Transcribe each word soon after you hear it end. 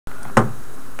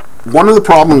one of the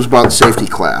problems about safety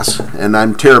class, and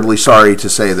I'm terribly sorry to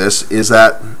say this, is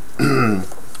that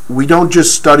we don't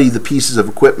just study the pieces of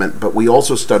equipment, but we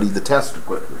also study the test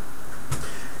equipment.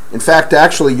 In fact,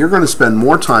 actually, you're going to spend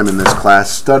more time in this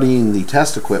class studying the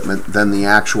test equipment than the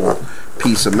actual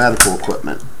piece of medical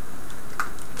equipment.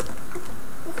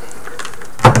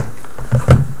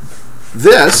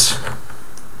 This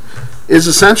is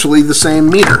essentially the same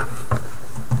meter.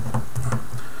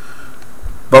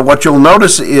 But what you'll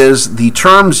notice is the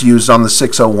terms used on the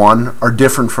 601 are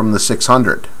different from the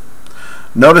 600.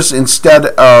 Notice instead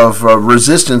of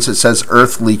resistance, it says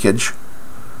earth leakage.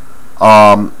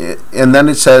 And then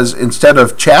it says, instead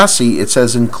of chassis, it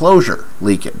says enclosure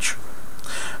leakage.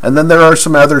 And then there are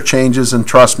some other changes, and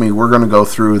trust me, we're going to go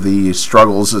through the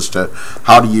struggles as to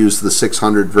how to use the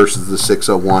 600 versus the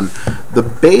 601. The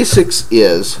basics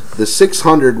is the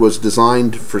 600 was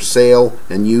designed for sale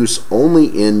and use only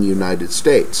in the United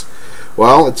States.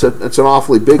 Well, it's an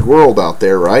awfully big world out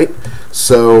there, right?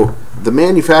 So the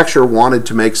manufacturer wanted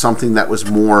to make something that was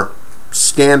more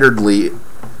standardly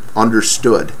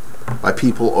understood by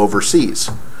people overseas.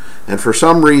 And for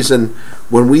some reason,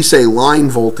 when we say line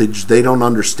voltage, they don't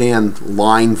understand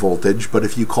line voltage, but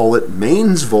if you call it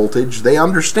mains voltage, they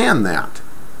understand that.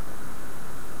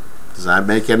 Does that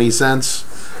make any sense?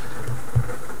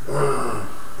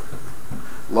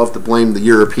 Love to blame the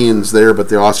Europeans there, but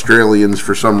the Australians,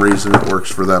 for some reason, it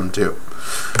works for them too.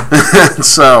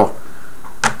 So,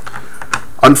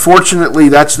 unfortunately,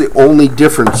 that's the only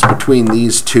difference between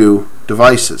these two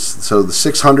devices. So the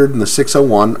 600 and the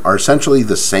 601 are essentially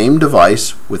the same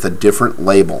device with a different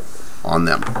label on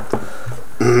them.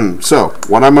 So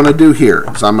what I'm going to do here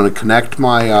is I'm going to connect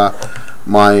my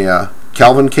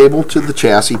Kelvin cable to the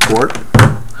chassis port.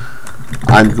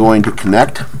 I'm going to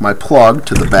connect my plug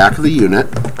to the back of the unit.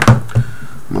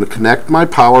 I'm going to connect my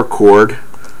power cord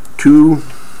to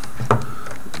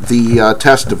the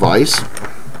test device.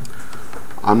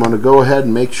 I'm going to go ahead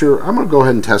and make sure, I'm going to go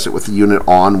ahead and test it with the unit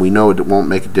on. We know it won't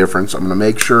make a difference. I'm going to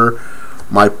make sure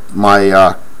my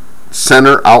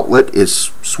center outlet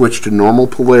is switched to normal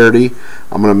polarity.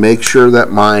 I'm going to make sure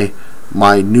that my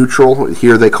neutral,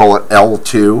 here they call it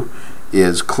L2,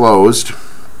 is closed.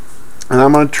 And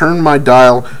I'm going to turn my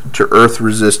dial to earth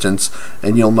resistance,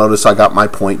 and you'll notice I got my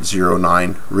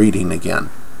 0.09 reading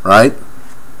again, right?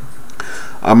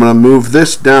 I'm going to move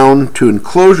this down to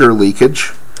enclosure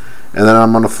leakage, and then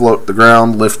I'm going to float the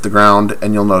ground, lift the ground,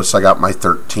 and you'll notice I got my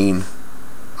 13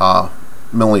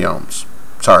 milliohms.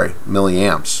 Sorry,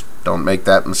 milliamps. Don't make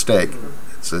that mistake.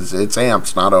 It's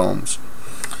amps, not ohms.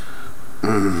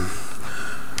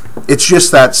 It's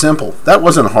just that simple. That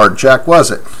wasn't a hard check, was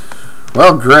it?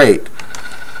 Well, great.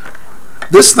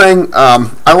 This thing,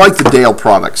 I like the Dale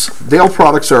products. Dale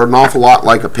products are an awful lot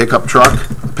like a pickup truck.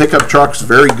 A pickup truck's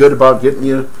very good about getting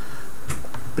you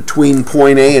between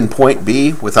point A and point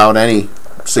B without any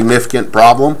significant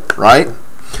problem, right?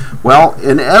 Well,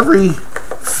 in every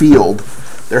field,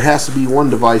 there has to be one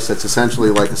device that's essentially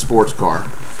like a sports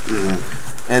car.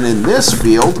 And in this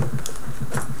field,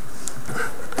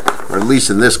 or at least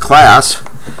in this class,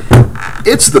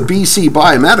 it's the BC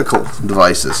Biomedical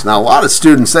devices. Now, a lot of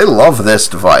students, they love this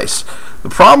device. The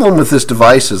problem with this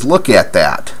device is, look at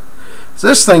that.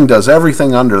 This thing does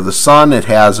everything under the sun. It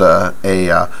has a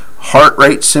heart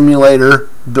rate simulator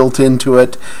built into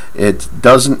it. It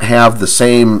doesn't have the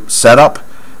same setup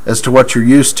as to what you're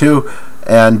used to,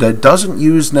 and it doesn't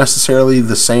use necessarily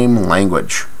the same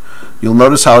language. You'll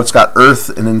notice how it's got earth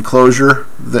and enclosure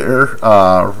there,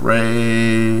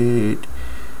 right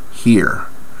here.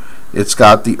 It's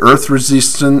got the earth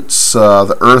resistance,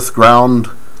 the earth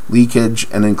ground leakage,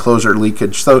 and enclosure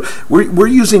leakage. So we're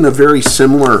using a very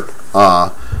similar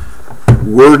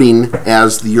wording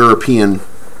as the European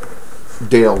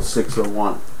Dale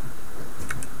 601.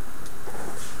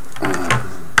 I'm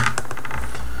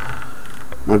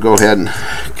going to go ahead and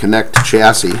connect the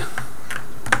chassis.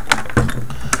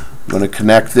 I'm going to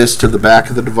connect this to the back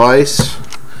of the device.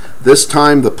 This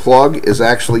time the plug is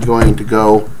actually going to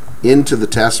go into the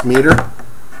test meter.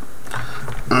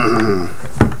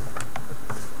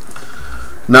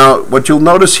 Now, what you'll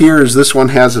notice here is this one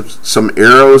has some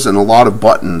arrows and a lot of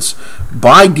buttons.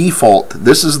 By default,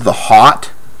 this is the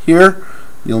hot here.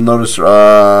 You'll notice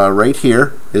right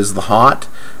here is the hot,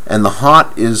 and the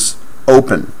hot is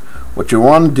open. What you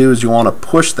want to do is you want to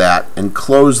push that and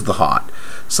close the hot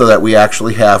so that we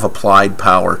actually have applied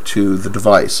power to the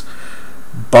device.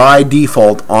 By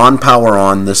default, on power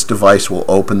on, this device will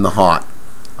open the hot.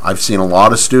 I've seen a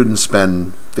lot of students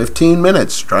spend 15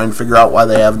 minutes trying to figure out why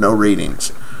they have no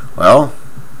readings. Well,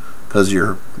 because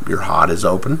your hot is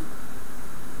open,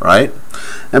 right?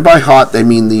 And by hot, they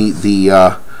mean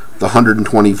the the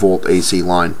 120 volt AC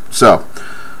line. So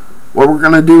what we're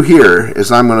going to do here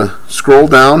is I'm going to scroll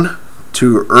down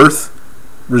to earth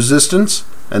resistance,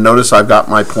 and notice I've got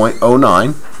my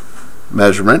 0.09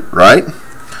 measurement, right?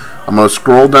 I'm going to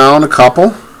scroll down a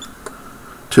couple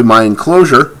to my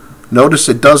enclosure. Notice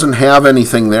it doesn't have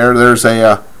anything there. There's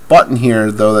a button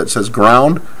here though that says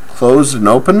ground, closed and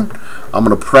open. I'm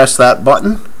going to press that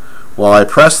button. While I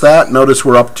press that, notice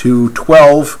we're up to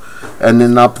 12, and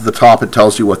then up at the top it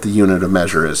tells you what the unit of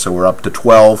measure is. So we're up to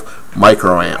 12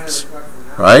 microamps,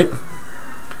 right?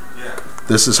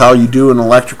 This is how you do an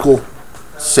electrical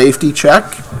safety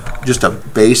check, just a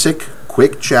basic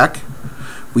quick check.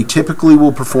 We typically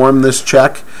will perform this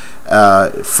check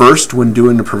first when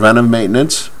doing the preventive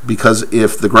maintenance, because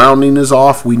if the grounding is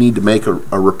off, we need to make a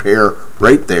repair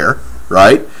right there,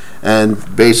 right?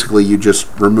 And basically you just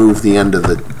remove the end of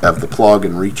the plug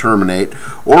and re-terminate,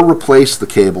 or replace the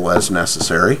cable as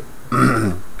necessary.